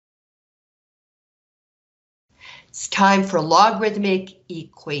It's time for logarithmic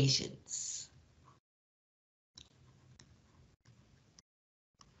equations.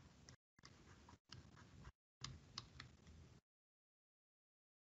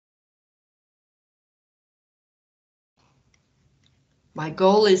 My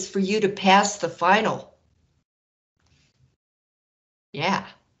goal is for you to pass the final. Yeah,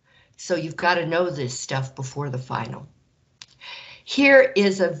 so you've got to know this stuff before the final. Here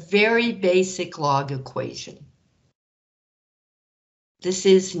is a very basic log equation. This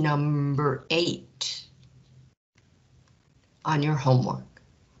is number 8 on your homework.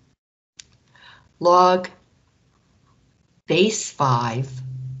 Log base 5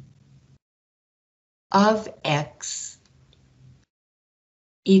 of x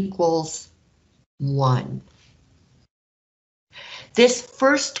equals 1. This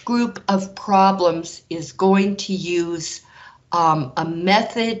first group of problems is going to use a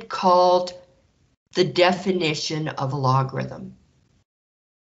method called the definition of a logarithm.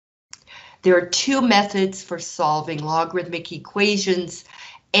 There are 2 methods for solving logarithmic equations,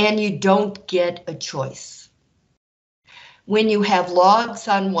 and you don't get a choice. When you have logs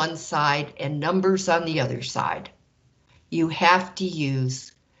on one side and numbers on the other side, you have to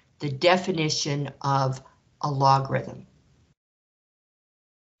use the definition of a logarithm,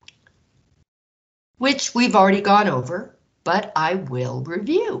 which we've already gone over, but I will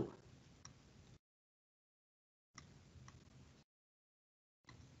review.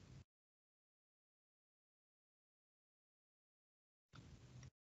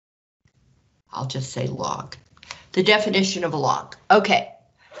 I'll just say log. The definition of a log. Okay,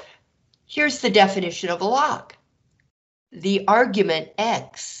 here's the definition of a log. The argument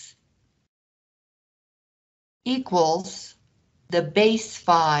x equals the base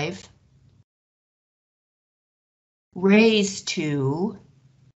 5 raised to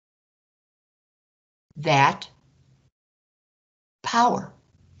that power.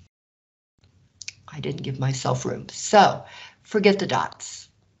 I didn't give myself room, so forget the dots.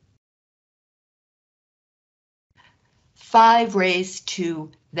 5 raised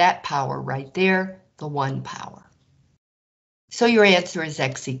to that power right there, the 1 power. So your answer is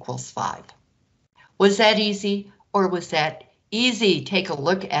x equals 5. Was that easy or was that easy? Take a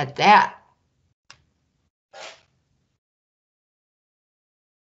look at that.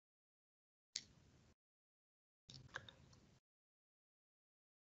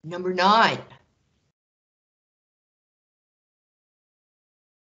 Number 9.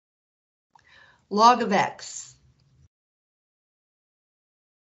 Log of x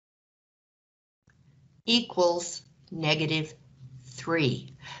equals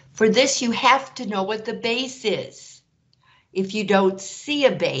 -3. For this, you have to know what the base is. If you don't see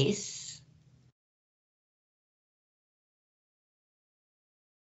a base,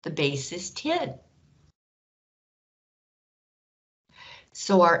 the base is 10.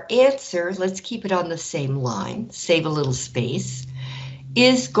 So our answer, let's keep it on the same line, save a little space,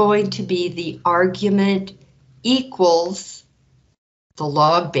 is going to be the argument equals the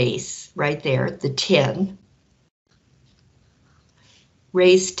log base right there, the 10,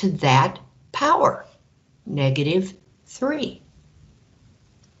 raised to that power, -3.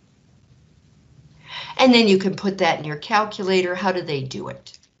 And then you can put that in your calculator. How do they do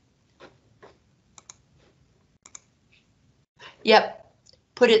it? Yep,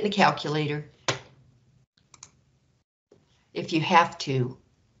 put it in the calculator. If you have to.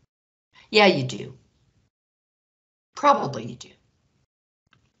 Yeah, you do. Probably you do.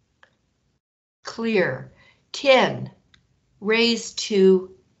 Clear. 10 raised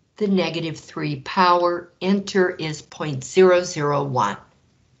to the -3 power. Enter is 0.001.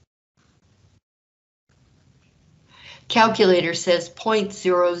 Calculator says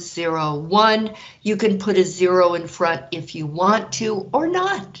 0.001. You can put a 0 in front if you want to or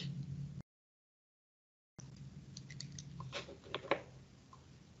not.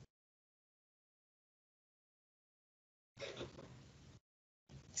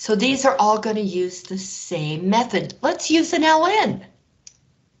 So these are all going to use the same method. Let's use an ln.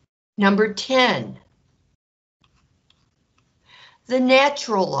 Number 10. The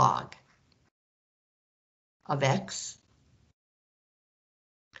natural log of x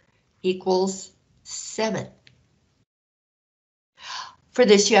equals 7. For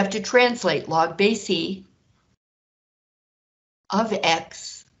this, you have to translate log base e of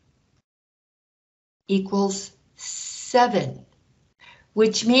x equals 7.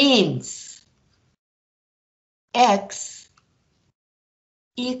 Which means x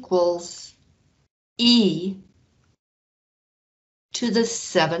equals e to the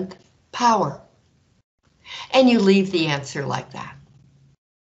 7th power. And you leave the answer like that.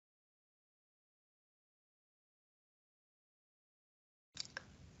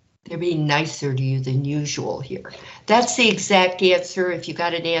 They're being nicer to you than usual here. That's the exact answer. If you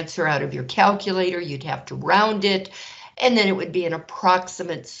got an answer out of your calculator, you'd have to round it, and then it would be an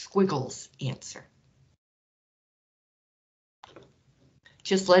approximate squiggles answer.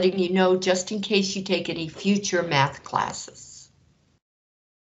 Just letting you know, just in case you take any future math classes.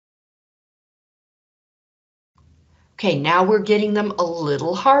 Okay, now we're getting them a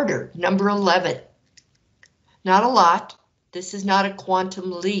little harder. Number 11. Not a lot. This is not a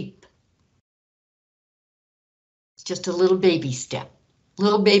quantum leap. It's just a little baby step.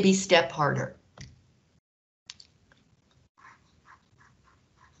 Little baby step harder.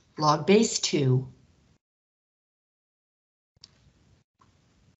 Log base 2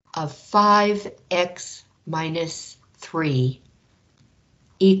 of 5x minus 3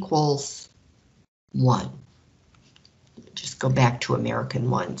 equals 1. Just go back to American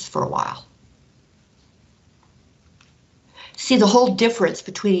ones for a while. See, the whole difference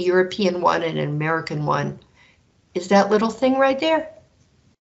between a European one and an American one is that little thing right there.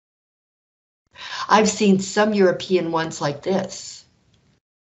 I've seen some European ones like this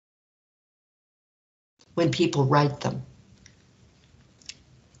when people write them.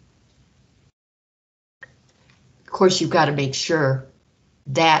 Of course, you've got to make sure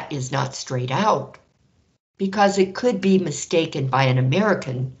that is not straight out, because it could be mistaken by an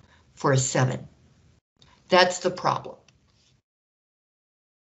American for a 7. That's the problem.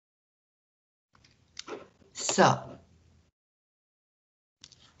 So,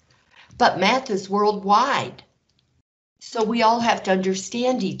 but math is worldwide, so we all have to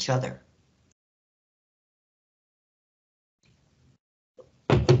understand each other.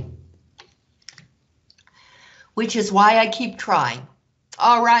 Which is why I keep trying.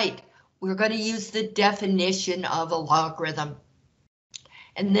 All right, we're going to use the definition of a logarithm.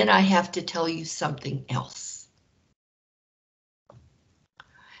 And then I have to tell you something else.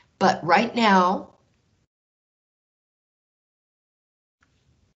 But right now,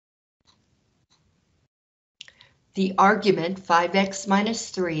 the argument 5x minus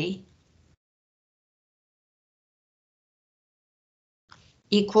 3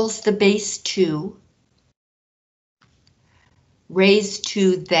 equals the base 2 raised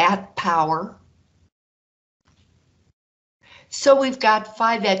to that power. So we've got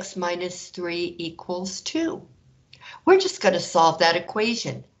 5x minus 3 equals 2. We're just going to solve that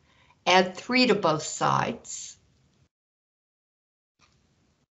equation. Add 3 to both sides.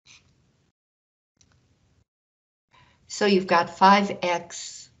 So you've got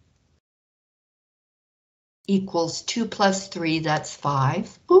 5x equals 2 plus 3, that's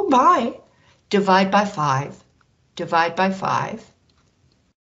 5. Oh my! Divide by 5. Divide by 5.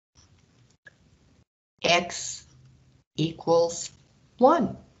 X equals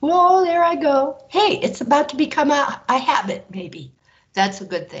 1. Whoa, there I go. Hey, it's about to become a habit, maybe. That's a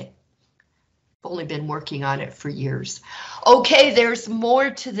good thing. I've only been working on it for years. Okay, there's more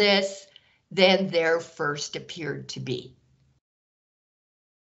to this than there first appeared to be.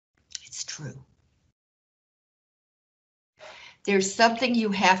 It's true. There's something you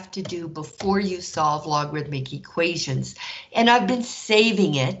have to do before you solve logarithmic equations, and I've been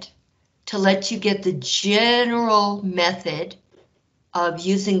saving it to let you get the general method of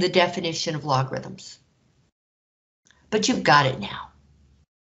using the definition of logarithms. But you've got it now.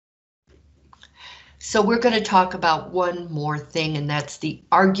 So we're going to talk about one more thing, and that's the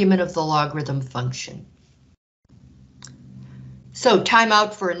argument of the logarithm function. So time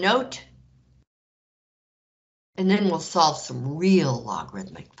out for a note, and then we'll solve some real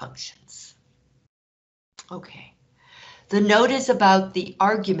logarithmic functions. Okay, the note is about the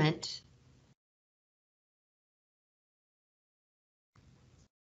argument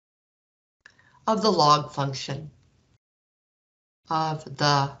of the log function of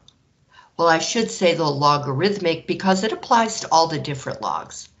the, well, I should say the logarithmic because it applies to all the different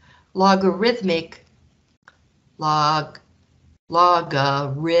logs. Logarithmic,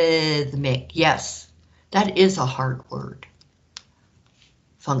 logarithmic, yes, that is a hard word.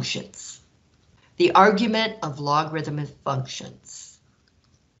 Functions. The argument of logarithmic functions.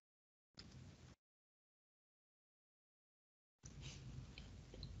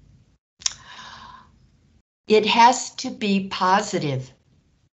 It has to be positive.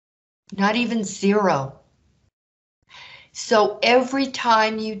 Not even 0. So every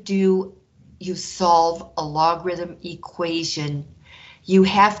time you solve a logarithm equation, you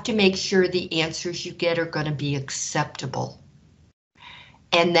have to make sure the answers you get are going to be acceptable.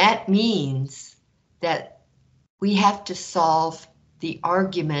 And that means that we have to solve the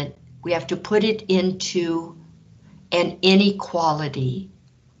argument, we have to put it into an inequality.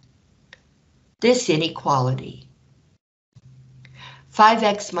 This inequality.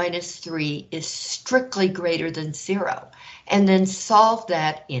 5x minus 3 is strictly greater than 0, and then solve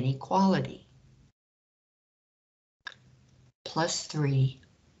that inequality. Plus 3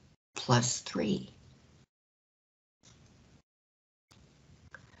 plus 3.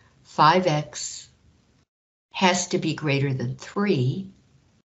 5x has to be greater than 3.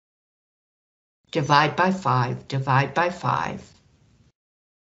 Divide by 5, divide by 5.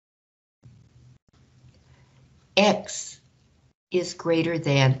 X is greater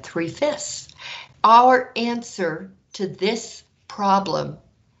than 3/5. Our answer to this problem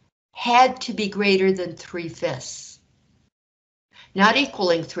had to be greater than 3/5. Not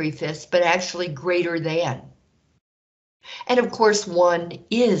equaling 3/5, but actually greater than. And of course, 1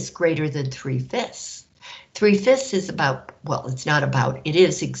 is greater than 3/5. 3/5 is about, well, it's not about, it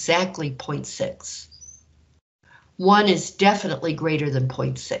is exactly 0.6. 1 is definitely greater than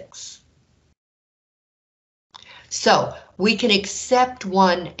 0.6. So we can accept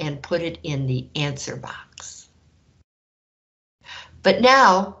 1 and put it in the answer box. But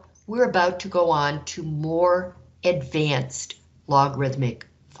now we're about to go on to more advanced logarithmic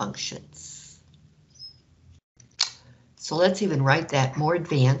functions. So let's even write that, more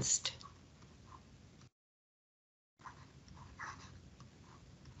advanced.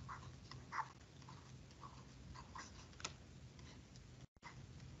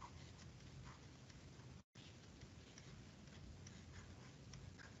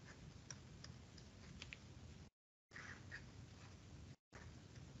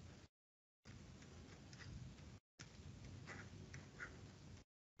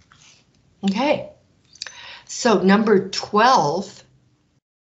 Okay, so number 12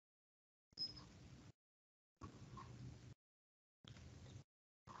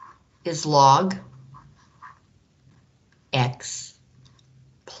 is log x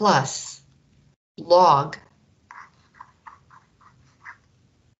plus log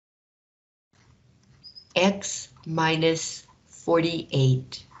x minus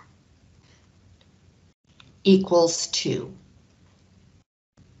 48 equals 2.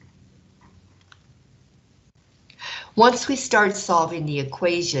 Once we start solving the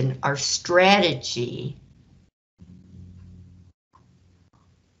equation, our strategy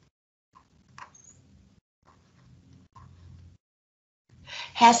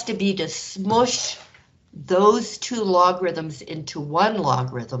has to be to smush those two logarithms into one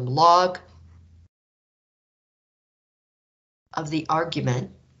logarithm, log of the argument.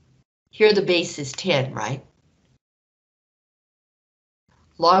 Here the base is 10, right?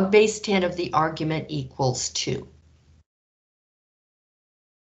 Log base 10 of the argument equals 2.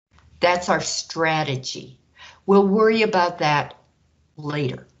 That's our strategy. We'll worry about that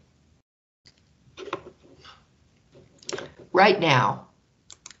later. Right now,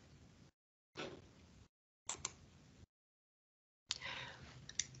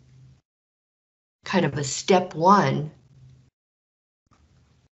 kind of a step one,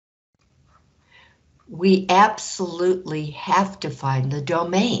 we absolutely have to find the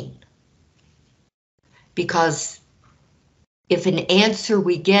domain. Because if an answer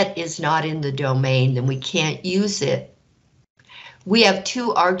we get is not in the domain, then we can't use it. We have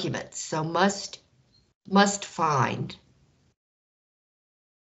two arguments, so must find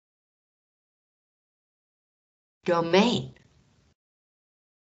domain.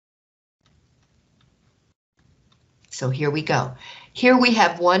 So here we go. Here we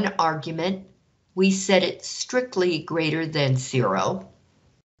have one argument. We set it strictly greater than 0.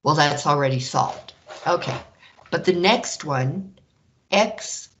 Well, that's already solved. Okay, but the next one,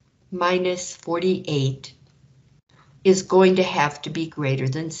 x minus 48, is going to have to be greater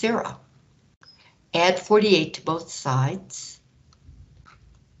than 0. Add 48 to both sides.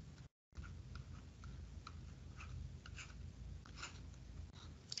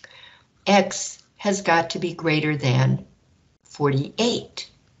 X has got to be greater than 48.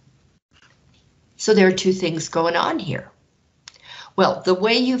 So there are two things going on here. Well, the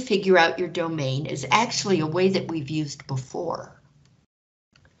way you figure out your domain is actually a way that we've used before.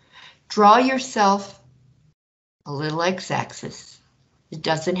 Draw yourself a little x-axis. It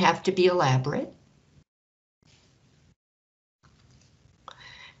doesn't have to be elaborate.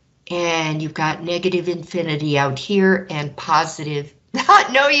 And you've got negative infinity out here and positive.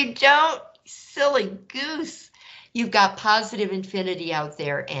 No, you don't, silly goose. You've got positive infinity out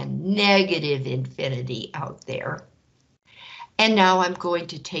there and negative infinity out there. And now I'm going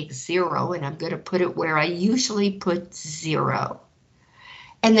to take 0 and I'm going to put it where I usually put 0.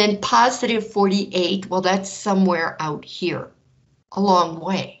 And then positive 48, well, that's somewhere out here, a long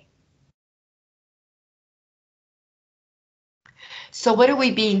way. So what are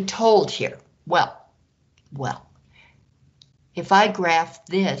we being told here? Well, if I graph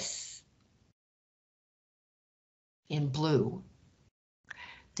this in blue,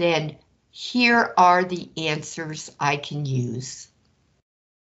 then here are the answers I can use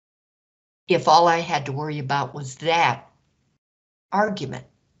if all I had to worry about was that argument.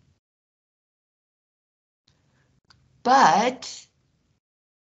 But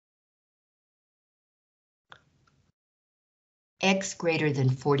x greater than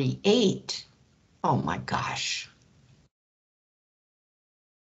 48, oh my gosh.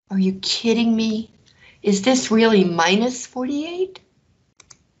 Are you kidding me? Is this really minus 48?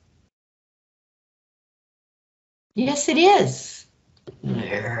 Yes, it is.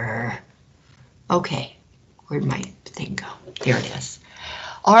 Okay, where'd my thing go? There it is.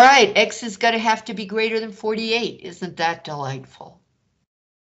 All right, x is going to have to be greater than 48. Isn't that delightful?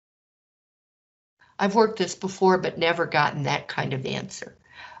 I've worked this before, but never gotten that kind of answer.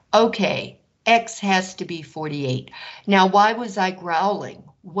 Okay, x has to be 48. Now, why was I growling?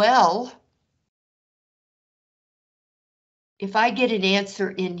 Well, if I get an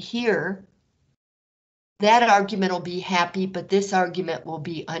answer in here, that argument will be happy, but this argument will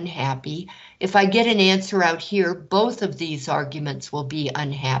be unhappy. If I get an answer out here, both of these arguments will be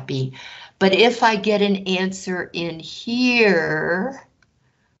unhappy. But if I get an answer in here,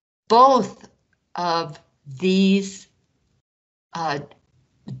 both of these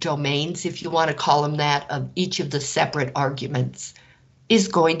domains, if you want to call them that, of each of the separate arguments, is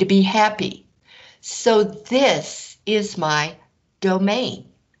going to be happy. So this is my domain.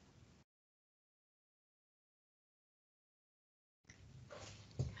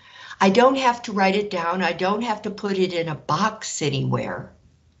 I don't have to write it down. I don't have to put it in a box anywhere.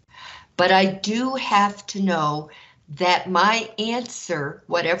 But I do have to know that my answer,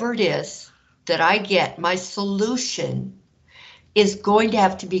 whatever it is that I get, my solution is going to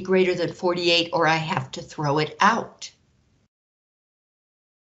have to be greater than 48 or I have to throw it out.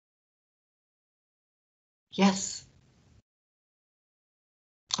 Yes.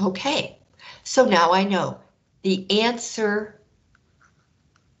 Okay, so now I know the answer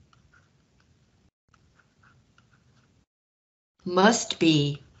must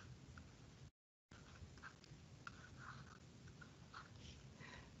be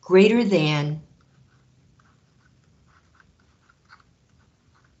greater than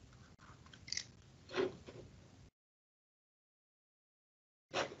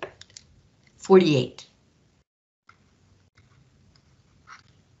 48.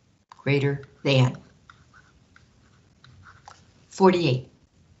 Greater than 48.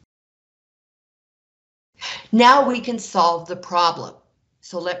 Now we can solve the problem.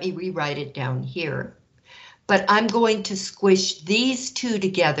 So let me rewrite it down here. But I'm going to squish these two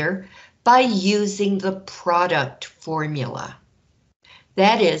together by using the product formula.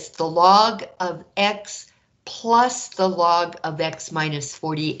 That is the log of x plus the log of x minus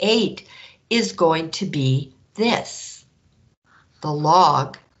 48 is going to be this. The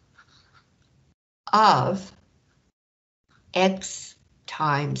log of x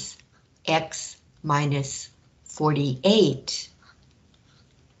times x minus 48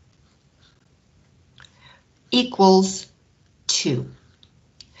 equals 2.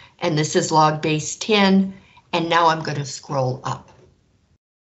 And this is log base 10, and now I'm going to scroll up.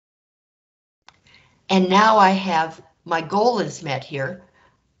 And now I have, my goal is met here.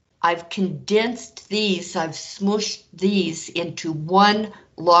 I've condensed these, I've smooshed these into one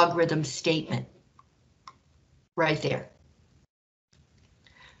logarithm statement. Right there.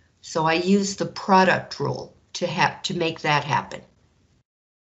 So I use the product rule to make that happen.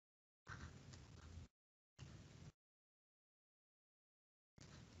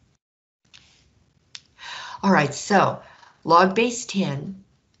 All right, so log base 10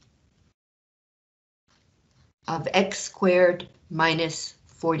 of x squared minus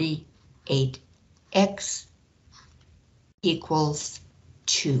 48x equals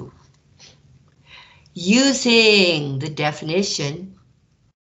 2. Using the definition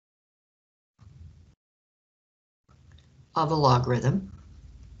of a logarithm,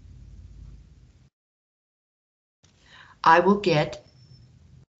 I will get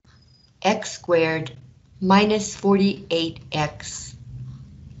x squared minus 48x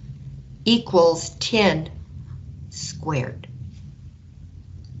equals 10 squared.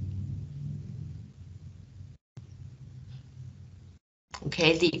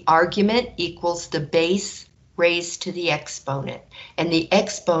 Okay, the argument equals the base raised to the exponent, and the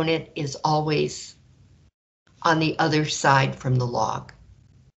exponent is always on the other side from the log.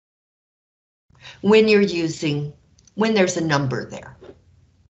 When there's a number there.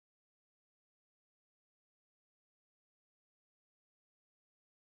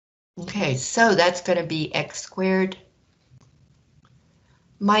 Okay, so that's going to be x squared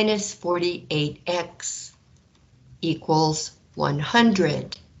minus 48x equals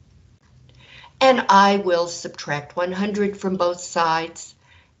 100. And I will subtract 100 from both sides.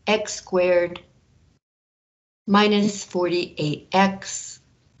 X squared minus 48x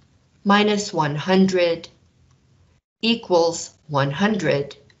minus 100 equals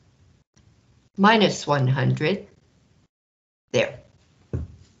 100 minus 100. There.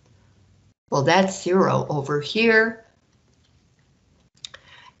 Well, that's 0 over here.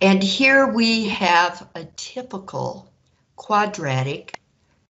 And here we have a typical quadratic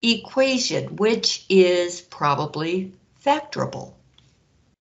equation, which is probably factorable.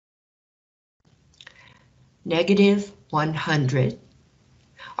 Negative 100.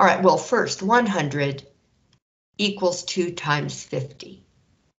 All right, well, first 100 equals 2 times 50.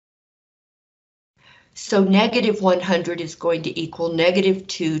 So negative 100 is going to equal negative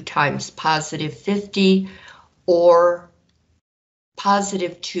 2 times positive 50, or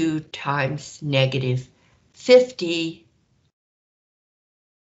positive 2 times negative 50.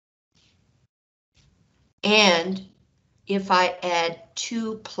 And if I add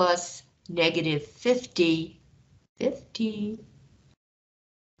 2 plus negative 50,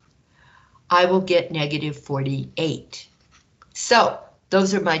 I will get negative 48. So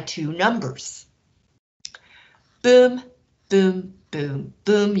those are my two numbers. Boom, boom, boom,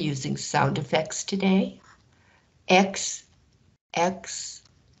 boom, using sound effects today. X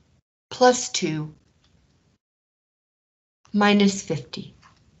plus 2 minus 50.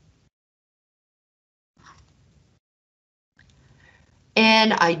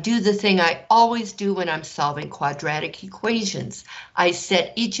 And I do the thing I always do when I'm solving quadratic equations. I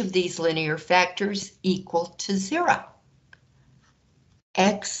set each of these linear factors equal to 0.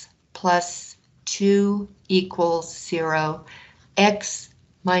 X plus 2 equals 0. X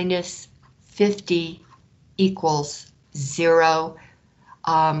minus 50 equals 0.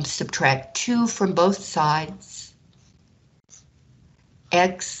 Subtract 2 from both sides.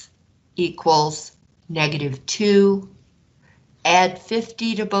 X equals negative 2. Add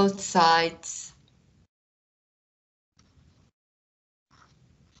 50 to both sides.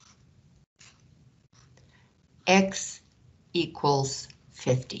 X equals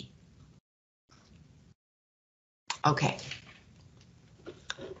 50. Okay.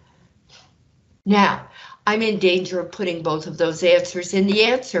 Now, I'm in danger of putting both of those answers in the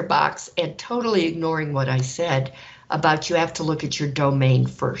answer box and totally ignoring what I said about you have to look at your domain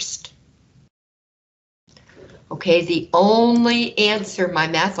first. Okay, the only answer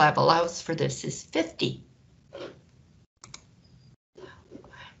MyMathLab allows for this is 50.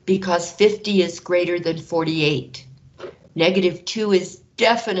 Because 50 is greater than 48. Negative 2 is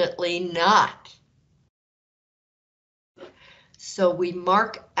definitely not. So we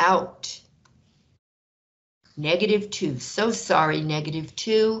mark out negative 2. So sorry, negative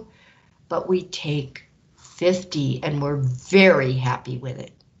 2, but we take 50 and we're very happy with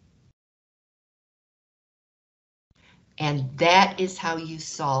it. And that is how you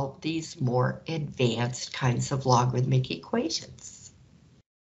solve these more advanced kinds of logarithmic equations.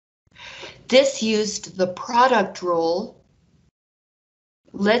 This used the product rule.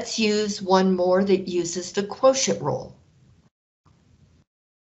 Let's use one more that uses the quotient rule.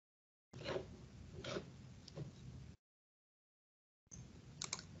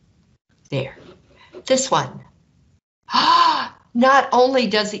 There, this one. Not only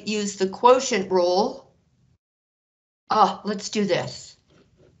does it use the quotient rule, let's do this.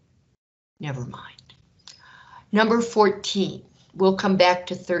 Never mind. Number 14. We'll come back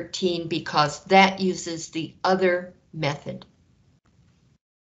to 13 because that uses the other method.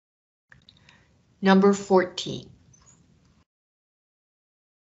 Number 14.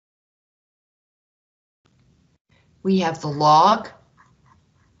 We have the log,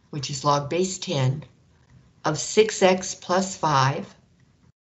 which is log base 10, of 6x plus 5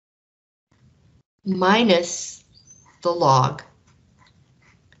 minus the log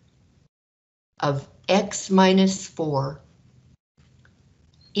of x minus 4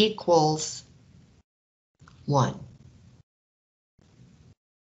 equals 1.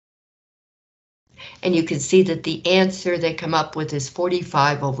 And you can see that the answer they come up with is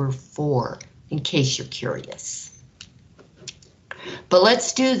 45 over 4, in case you're curious. But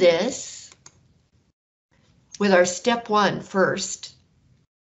let's do this with our step 1 first.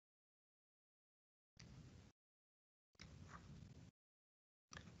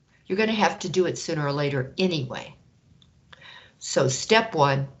 You're going to have to do it sooner or later anyway. So step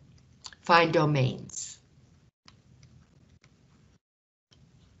 1, find domains.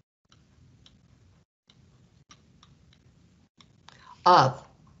 Of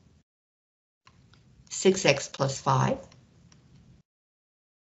 6x plus 5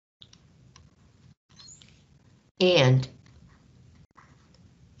 and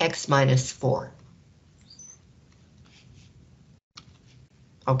x minus 4.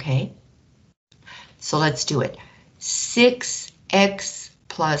 Okay, so let's do it. 6x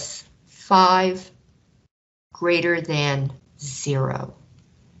plus 5 greater than 0.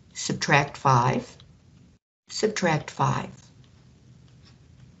 Subtract 5. Subtract 5.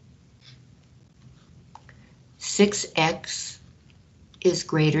 6x is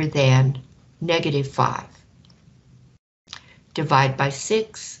greater than negative 5. Divide by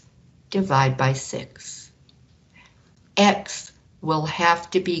 6. Divide by 6. X will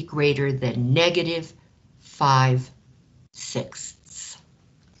have to be greater than negative 5/6.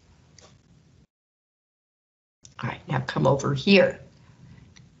 All right, now come over here.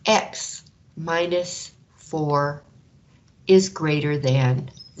 X minus 4 is greater than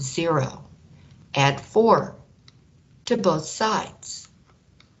 0. Add 4 to both sides.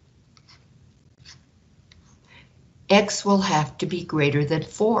 X will have to be greater than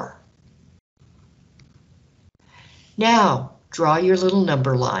 4. Now, draw your little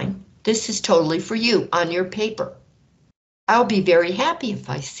number line. This is totally for you on your paper. I'll be very happy if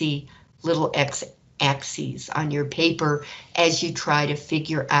I see little x-axes on your paper as you try to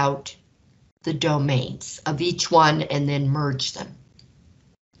figure out the domains of each one and then merge them.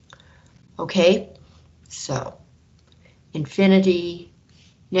 Okay, so infinity,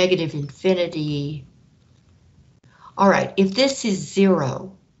 negative infinity. All right, if this is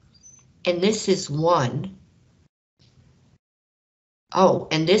 0 and this is 1, oh,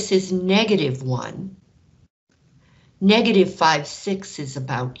 and this is negative 1, negative 5/6 is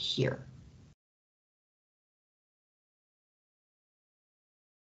about here.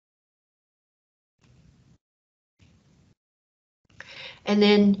 And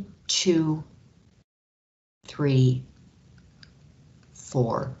then 2, 3,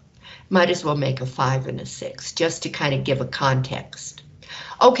 4. Might as well make a 5 and a 6, just to kind of give a context.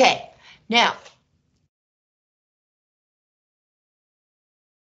 Okay, now,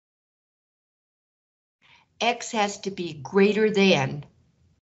 x has to be greater than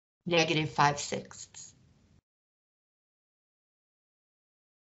negative 5/6.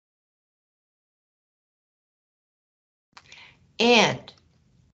 And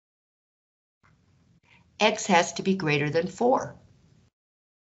x has to be greater than 4.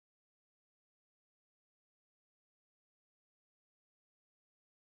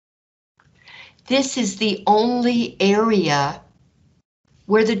 This is the only area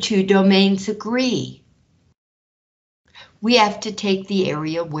where the two domains agree. We have to take the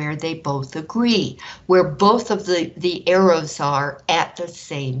area where they both agree, where both of the arrows are at the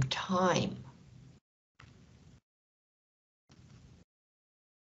same time.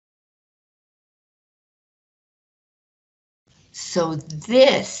 So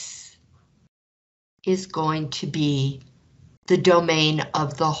this is going to be the domain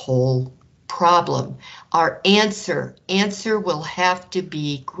of the whole problem. Our answer will have to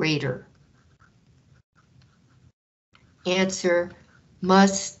be greater. Answer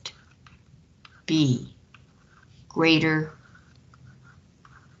must be greater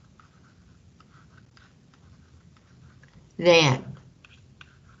than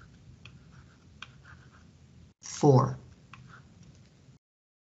 4.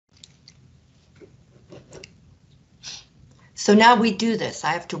 So now we do this.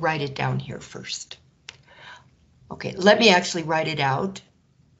 I have to write it down here first. Okay, let me actually write it out.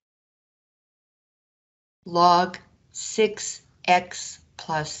 Log 6x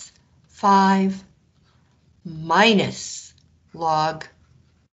plus 5 minus log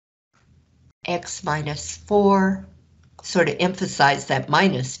x minus 4, sort of emphasized that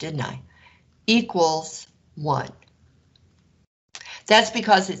minus, didn't I? Equals 1. That's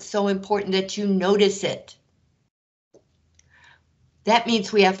because it's so important that you notice it. That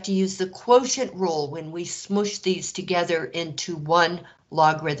means we have to use the quotient rule when we smush these together into one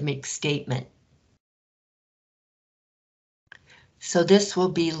logarithmic statement. So this will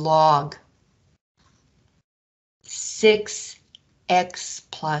be log 6x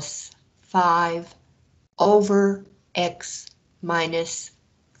plus 5 over x minus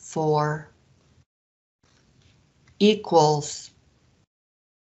 4 equals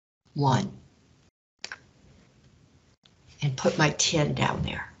 1. And put my 10 down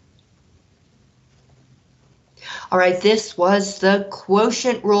there. All right, this was the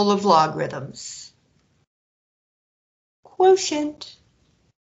quotient rule of logarithms. Quotient.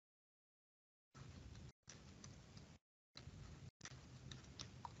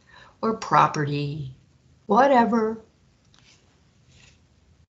 Or property, whatever.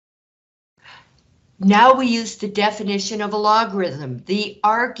 Now we use the definition of a logarithm, the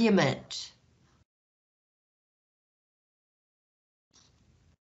argument.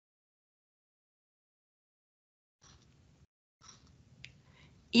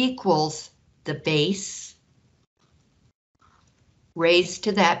 equals the base raised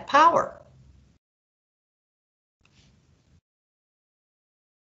to that power.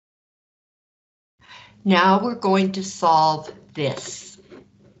 Now we're going to solve this.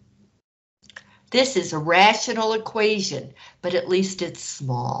 This is a rational equation, but at least it's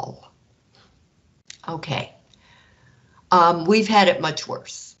small. Okay. We've had it much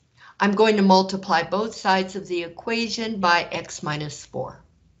worse. I'm going to multiply both sides of the equation by x minus 4.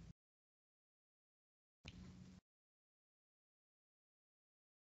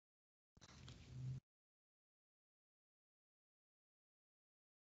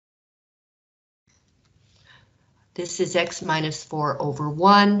 This is x minus 4 over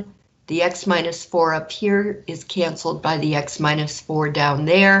 1. The x minus 4 up here is canceled by the x minus 4 down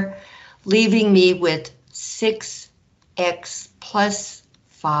there, leaving me with 6x plus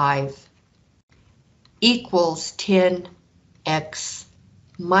 5 equals 10x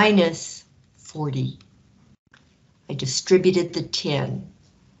minus 40. I distributed the 10.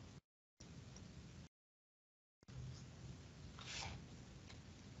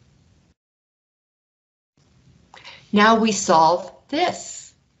 Now we solve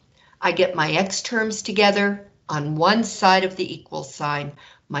this. I get my x terms together on one side of the equal sign,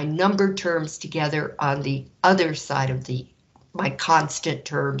 my number terms together on the other side of my constant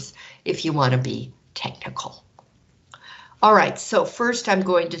terms, if you want to be technical. All right, so first I'm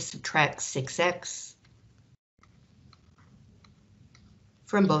going to subtract 6x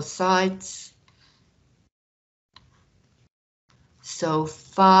from both sides. So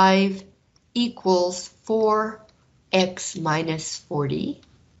 5 equals 4x minus 40.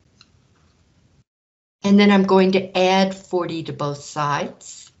 And then I'm going to add 40 to both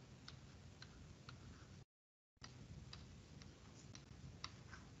sides.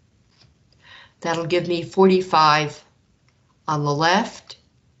 That'll give me 45 on the left,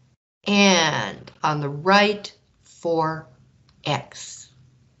 and on the right, 4x.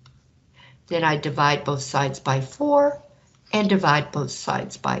 Then I divide both sides by 4, and divide both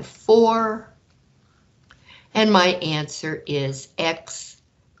sides by 4. And my answer is x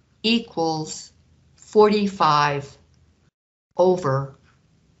equals 45 over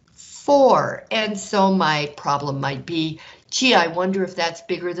 4. And so my problem might be, gee, I wonder if that's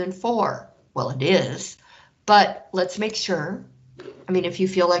bigger than 4. Well, it is, but let's make sure. I mean, if you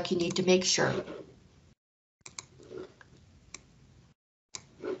feel like you need to make sure.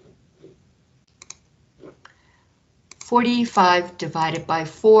 $45 divided by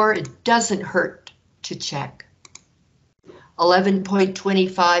 4, it doesn't hurt to check.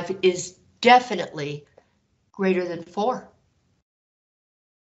 11.25 is definitely greater than 4.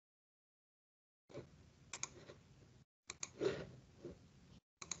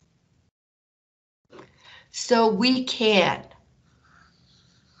 So we can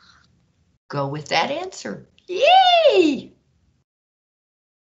go with that answer. Yay!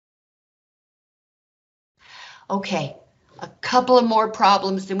 Okay, a couple of more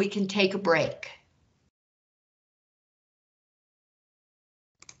problems, then we can take a break.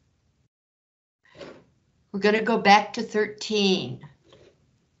 We're going to go back to 13.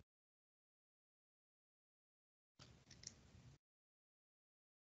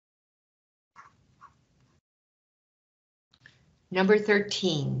 Number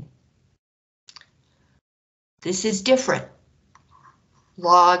 13. This is different.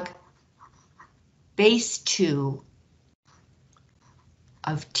 Log base 2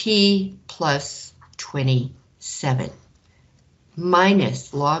 of t plus 27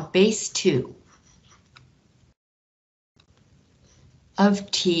 minus log base 2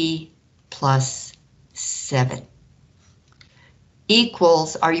 of t plus 7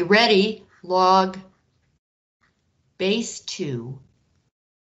 equals, are you ready? Log base 2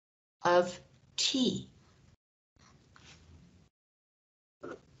 of t.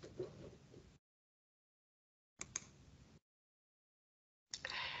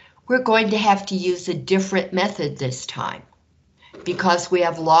 We're going to have to use a different method this time because we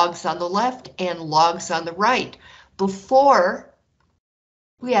have logs on the left and logs on the right. Before,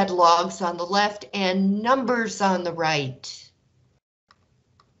 we had logs on the left and numbers on the right.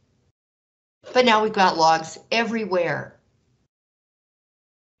 But now we've got logs everywhere.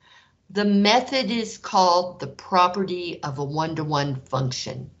 The method is called the property of a one-to-one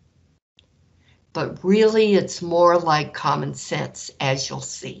function. But really, it's more like common sense, as you'll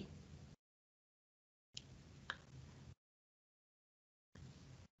see.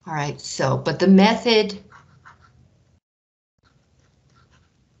 All right, so, but the method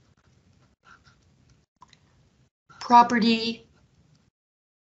property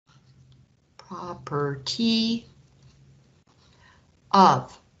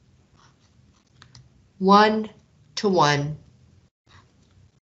of one-to-one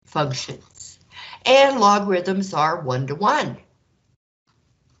functions. And logarithms are one-to-one.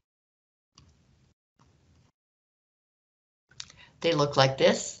 They look like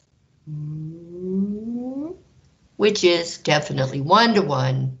this, which is definitely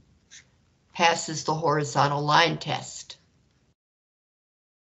one-to-one, passes the horizontal line test.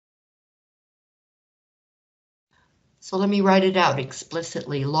 So let me write it out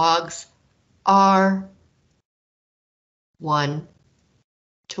explicitly. Logs are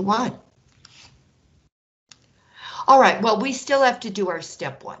one-to-one. All right, well, we still have to do our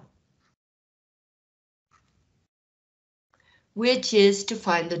step one, which is to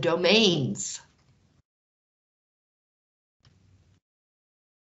find the domains.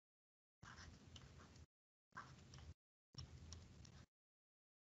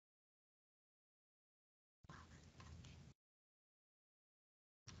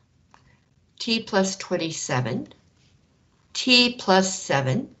 T plus 27, T plus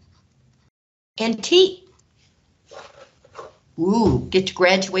 7, and T. Ooh, get to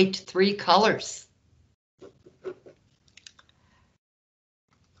graduate to 3 colors.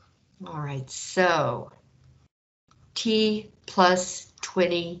 All right, so T plus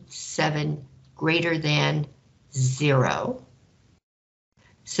 27 greater than 0.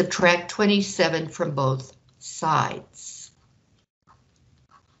 Subtract 27 from both sides.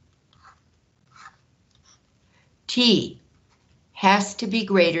 T has to be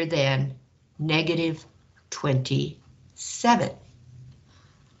greater than negative 27.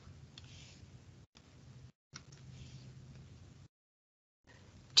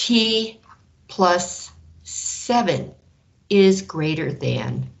 T plus 7 is greater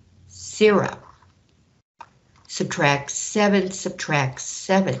than 0. Subtract 7, subtract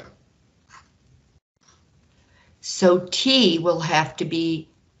 7. So T will have to be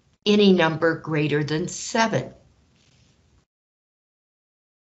any number greater than 7.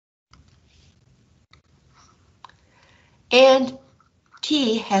 And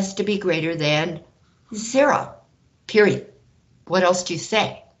T has to be greater than 0, period. What else do you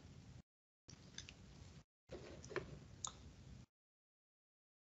say?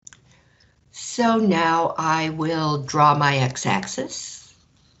 So now I will draw my x-axis,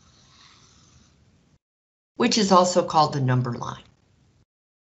 which is also called the number line.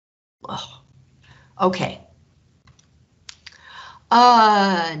 Oh, okay.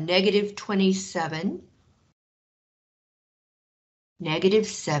 Negative 27. Negative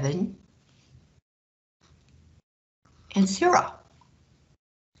 7, and 0.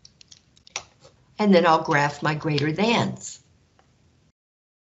 And then I'll graph my greater thans.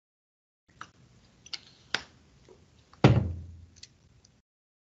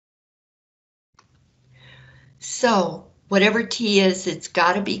 So whatever T is, it's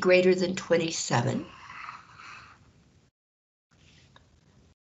got to be greater than 27.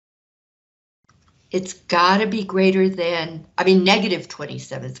 It's got to be greater than, negative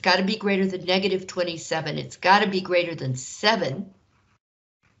 27. It's got to be greater than negative 27. It's got to be greater than 7.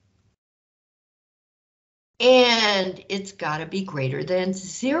 And it's got to be greater than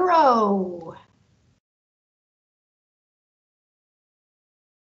 0.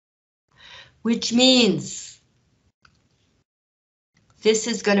 Which means this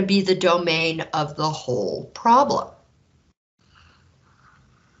is going to be the domain of the whole problem.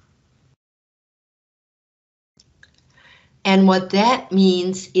 And what that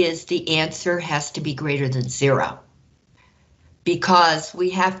means is the answer has to be greater than 0. Because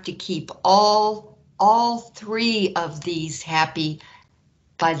we have to keep all 3 of these happy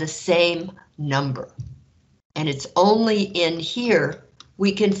by the same number. And it's only in here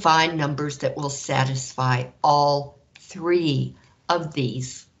we can find numbers that will satisfy all 3 of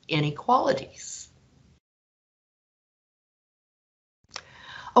these inequalities.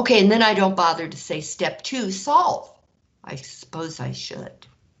 Okay, and then I don't bother to say step 2, solve. I suppose I should.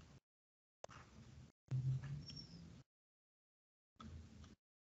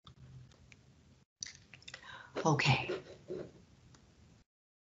 Okay.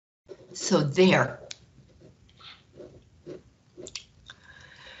 So there.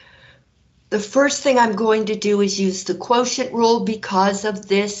 The first thing I'm going to do is use the quotient rule because of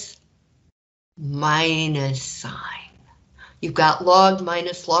this minus sign. You've got log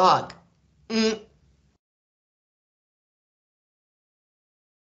minus log.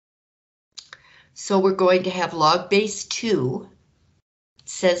 So we're going to have log base 2, it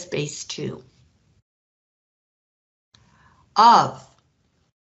says base 2, of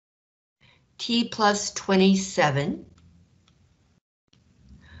T plus 27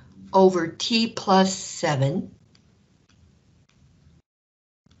 over T plus 7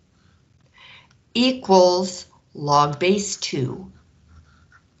 equals log base 2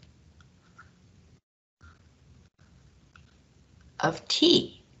 of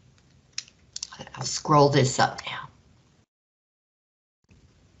t. I'll scroll this up now.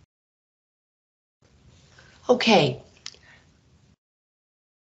 Okay.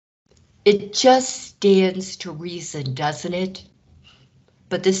 It just stands to reason, doesn't it?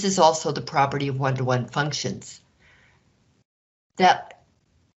 But this is also the property of one-to-one functions. That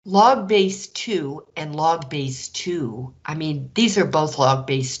log base 2 and log base 2, I mean, these are both log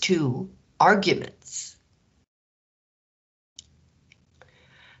base 2 arguments.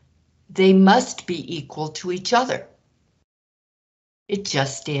 They must be equal to each other. It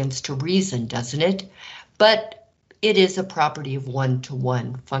just stands to reason, doesn't it? But it is a property of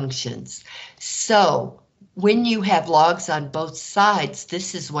one-to-one functions. So when you have logs on both sides,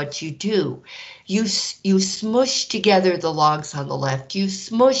 this is what you do. You smush together the logs on the left, you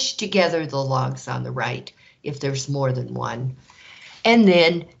smush together the logs on the right, if there's more than one. And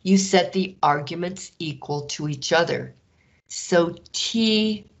then you set the arguments equal to each other. So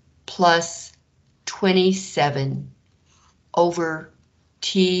t plus 27 over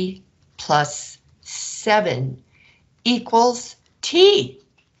t plus 7 equals t.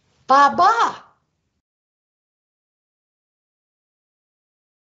 Ba-ba.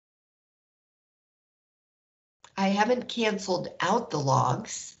 I haven't canceled out the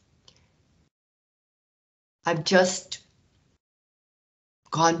logs. I've just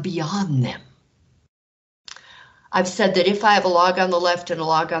gone beyond them. I've said that if I have a log on the left and a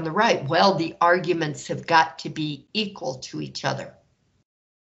log on the right, well, the arguments have got to be equal to each other.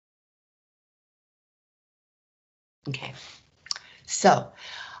 Okay, so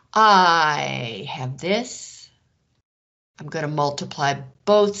I have this. I'm going to multiply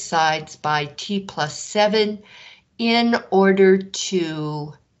both sides by t plus 7 in order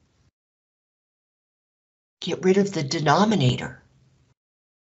to get rid of the denominator.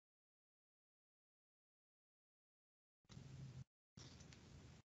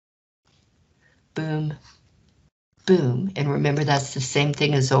 Boom, boom, and remember that's the same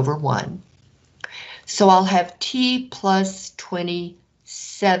thing as over 1. So I'll have t plus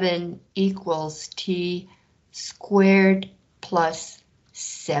 27 equals t squared plus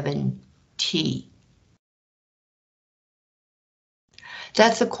 7t.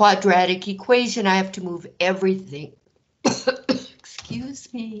 That's a quadratic equation. I have to move everything.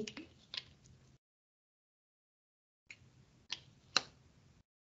 Excuse me.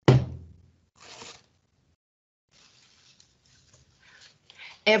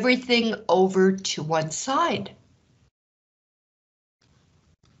 Everything over to one side.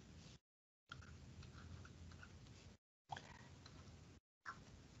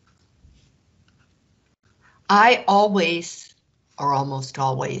 I always, or almost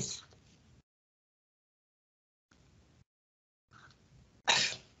always,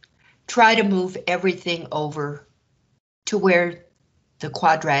 try to move everything over to where the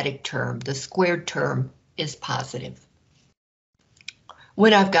quadratic term, the squared term, is positive.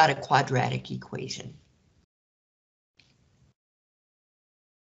 When I've got a quadratic equation.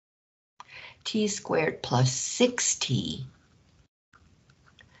 T squared plus 6t,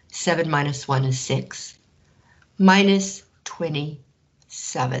 7 minus 1 is 6, minus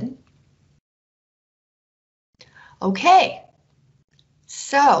 27. Okay,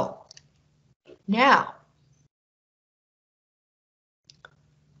 so now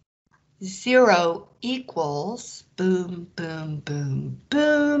 0 equals, boom, boom, boom,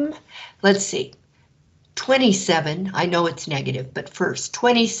 boom. Let's see, 27, I know it's negative, but first,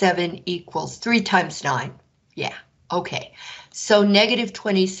 27 equals 3 times 9. Yeah, okay. So negative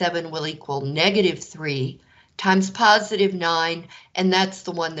 27 will equal negative 3 times positive 9, and that's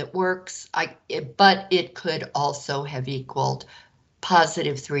the one that works. But it could also have equaled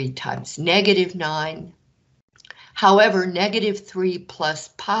positive 3 times negative 9. However, negative 3 plus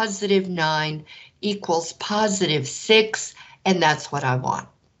positive 9 equals positive 6, and that's what I want.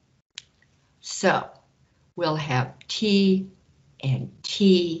 So we'll have t and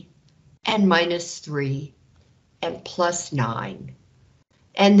minus 3 and plus 9.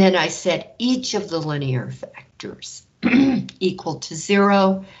 And then I set each of the linear factors equal to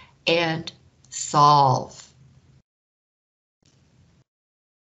 0 and solve.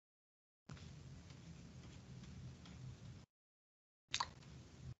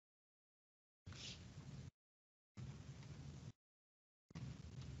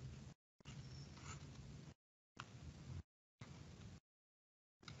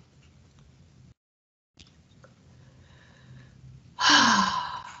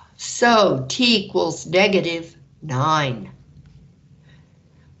 So t equals negative 9.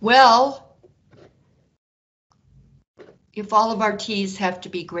 Well, if all of our t's have to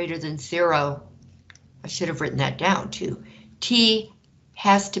be greater than 0, I should have written that down too. T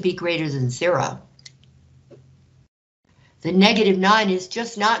has to be greater than 0. The -9 is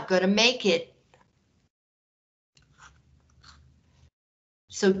just not going to make it.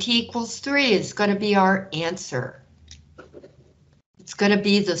 So t equals 3 is going to be our answer. It's going to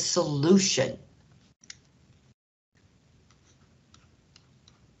be the solution.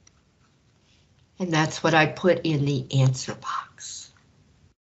 And that's what I put in the answer box.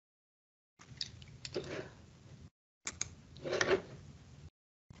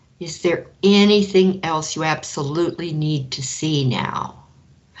 Is there anything else you absolutely need to see now?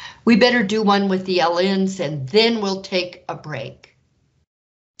 We better do one with the LNs and then we'll take a break.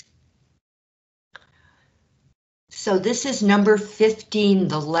 So this is number 15,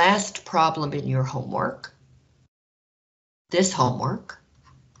 the last problem in your homework. This homework.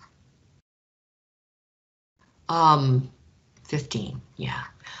 15, yeah.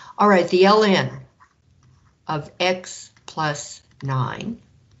 All right, the ln of x plus 9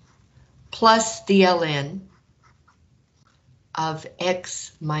 plus the ln of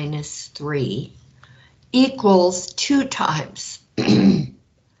x minus 3 equals 2 times the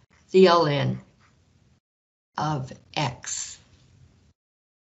ln of x.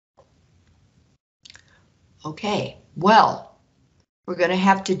 Okay, well, we're going to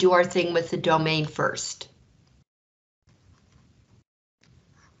have to do our thing with the domain first.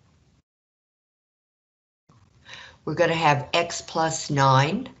 We're going to have x plus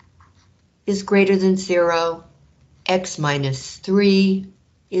 9 is greater than 0, x minus 3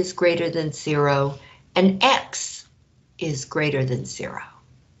 is greater than 0, and x is greater than 0.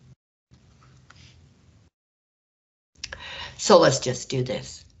 So let's just do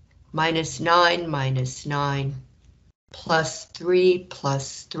this. -9 minus 9 plus 3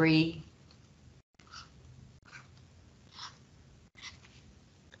 plus 3.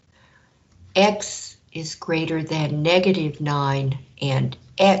 X is greater than -9 and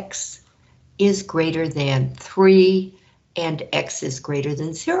x is greater than 3 and x is greater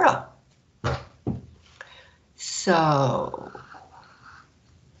than 0. So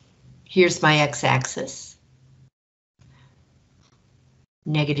here's my x-axis.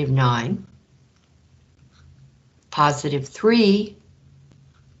 -9, +3,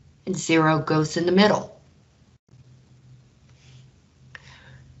 and 0 goes in the middle.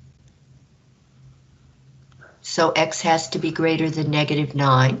 So x has to be greater than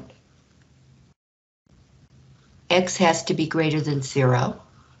 -9. X has to be greater than 0.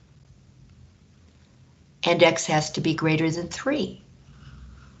 And x has to be greater than 3.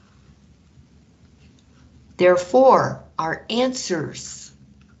 Therefore, our answers,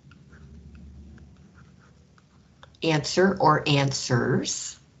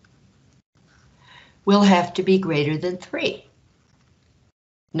 answers, will have to be greater than 3.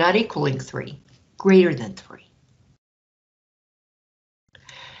 Not equaling 3, greater than 3.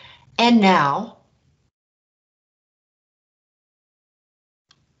 And now,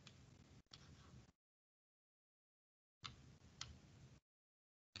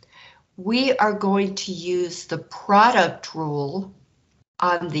 we are going to use the product rule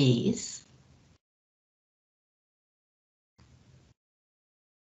on these.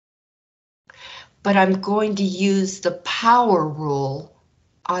 But I'm going to use the power rule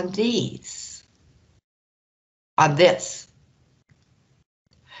on these. On this.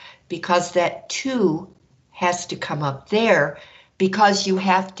 Because that 2 has to come up there, because you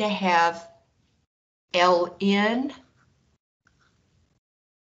have to have ln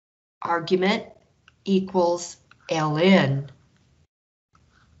argument equals ln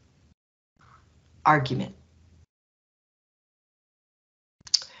argument.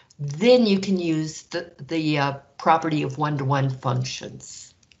 Then you can use the property of one-to-one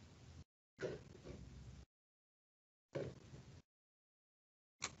functions.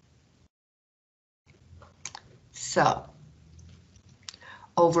 So,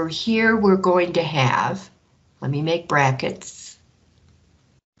 over here we're going to have, let me make brackets,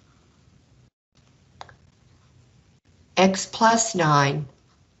 x plus 9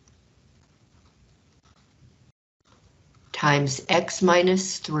 times x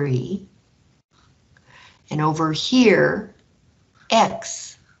minus 3, and over here,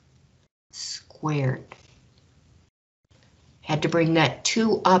 x squared. Had to bring that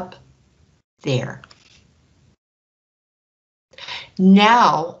 2 up there.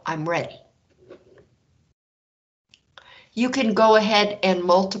 Now I'm ready. You can go ahead and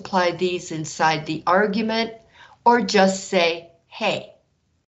multiply these inside the argument, or just say, hey,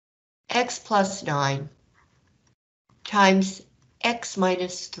 x plus 9 times x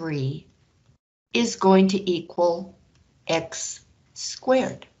minus 3 is going to equal x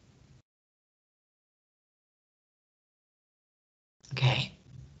squared. Okay,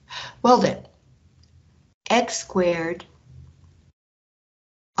 well then, x squared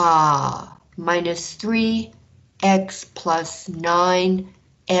minus 3x plus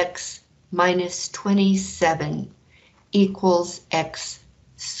 9x minus 27 equals x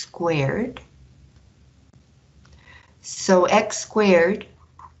squared. So x squared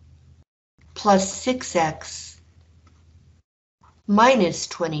plus 6x minus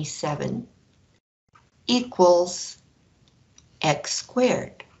 27 equals x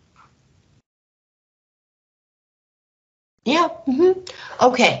squared. Yeah,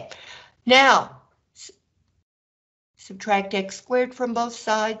 okay. Now, subtract x squared from both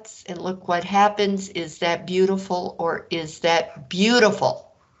sides and look what happens. Is that beautiful or is that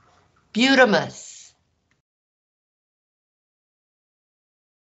beautiful? Beautimous.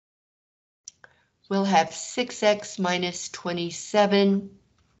 We'll have 6x minus 27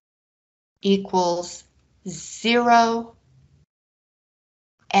 equals 0.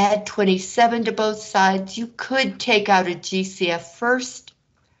 Add 27 to both sides. You could take out a GCF first,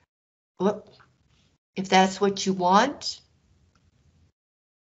 if that's what you want.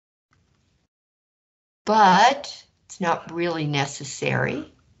 But it's not really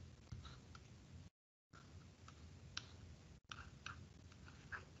necessary.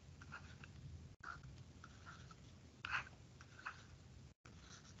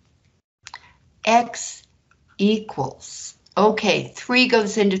 X equals, okay, 3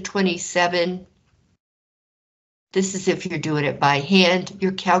 goes into 27. This is if you're doing it by hand.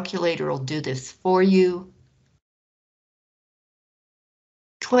 Your calculator will do this for you.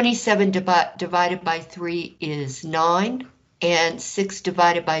 27 divided by 3 is 9, and 6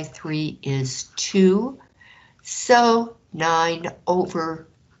 divided by 3 is 2. So 9 over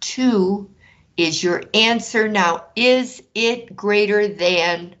 2 is your answer. Now, is it greater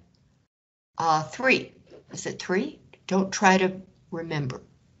than 3? Is it 3? Don't try to remember.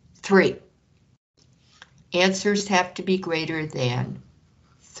 3. Answers have to be greater than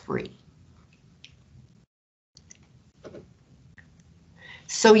 3.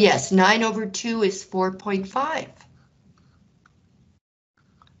 So yes, 9 over 2 is 4.5.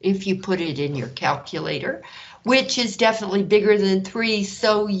 If you put it in your calculator, which is definitely bigger than 3,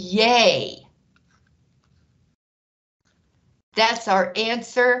 so yay. That's our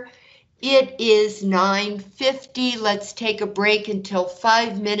answer. It is 9:50. Let's take a break until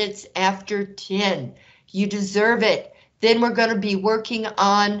 5 minutes after 10. You deserve it. Then we're going to be working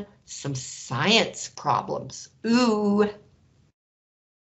on some science problems. Ooh.